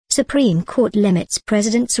Supreme Court limits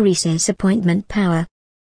President's recess appointment power.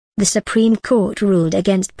 The Supreme Court ruled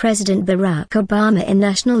against President Barack Obama in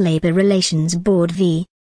National Labor Relations Board v.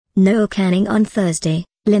 Noel Canning on Thursday,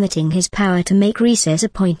 limiting his power to make recess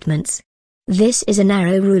appointments. This is a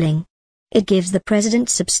narrow ruling. It gives the president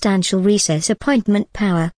substantial recess appointment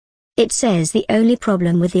power. It says the only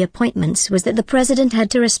problem with the appointments was that the president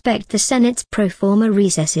had to respect the Senate's pro forma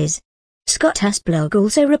recesses. SCOTUSblog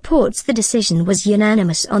also reports the decision was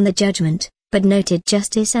unanimous on the judgment, but noted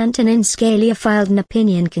Justice Antonin Scalia filed an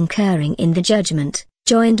opinion concurring in the judgment,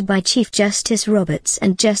 joined by Chief Justice Roberts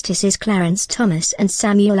and Justices Clarence Thomas and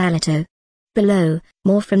Samuel Alito. Below,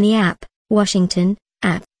 more from the app, Washington,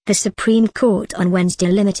 app. The Supreme Court on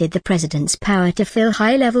Wednesday limited the president's power to fill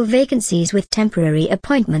high-level vacancies with temporary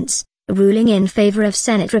appointments, ruling in favor of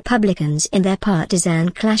Senate Republicans in their partisan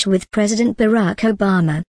clash with President Barack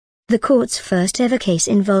Obama. The court's first-ever case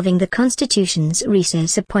involving the Constitution's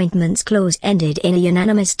recess appointments clause ended in a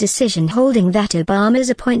unanimous decision holding that Obama's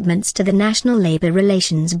appointments to the National Labor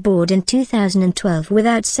Relations Board in 2012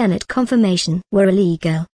 without Senate confirmation were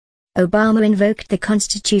illegal. Obama invoked the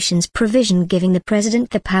Constitution's provision giving the president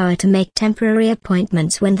the power to make temporary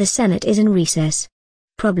appointments when the Senate is in recess.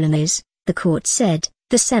 Problem is, the court said,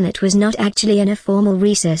 the Senate was not actually in a formal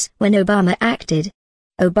recess when Obama acted.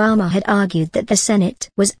 Obama had argued that the Senate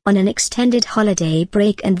was on an extended holiday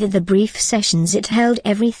break and that the brief sessions it held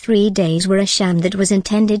every 3 days were a sham that was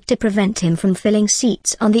intended to prevent him from filling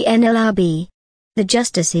seats on the NLRB. The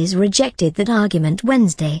justices rejected that argument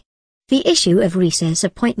Wednesday. The issue of recess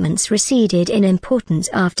appointments receded in importance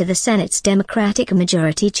after the Senate's Democratic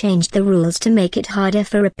majority changed the rules to make it harder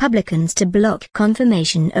for Republicans to block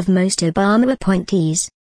confirmation of most Obama appointees.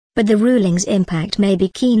 But the ruling's impact may be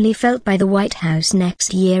keenly felt by the White House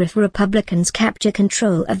next year if Republicans capture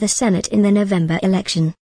control of the Senate in the November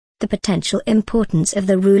election. The potential importance of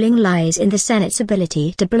the ruling lies in the Senate's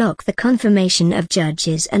ability to block the confirmation of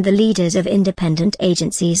judges and the leaders of independent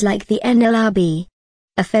agencies like the NLRB.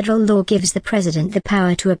 A federal law gives the president the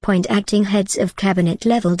power to appoint acting heads of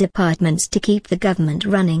cabinet-level departments to keep the government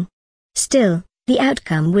running. Still, the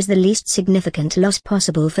outcome was the least significant loss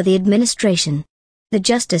possible for the administration. The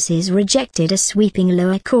justices rejected a sweeping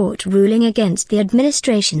lower court ruling against the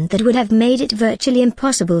administration that would have made it virtually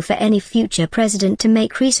impossible for any future president to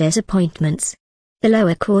make recess appointments. The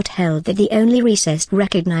lower court held that the only recess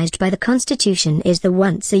recognized by the Constitution is the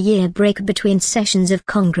once-a-year break between sessions of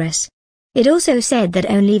Congress. It also said that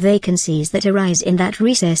only vacancies that arise in that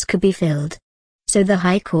recess could be filled. So the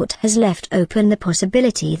High Court has left open the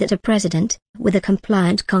possibility that a president, with a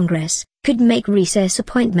compliant Congress, could make recess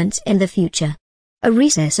appointments in the future. A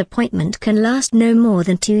recess appointment can last no more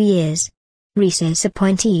than 2 years. Recess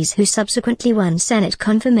appointees who subsequently won Senate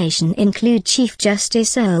confirmation include Chief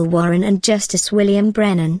Justice Earl Warren and Justice William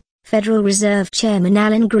Brennan, Federal Reserve Chairman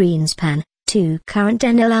Alan Greenspan, 2 current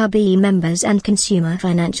NLRB members and Consumer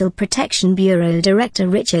Financial Protection Bureau Director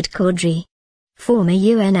Richard Cordray. Former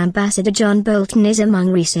UN Ambassador John Bolton is among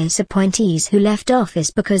recess appointees who left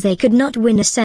office because they could not win a Senate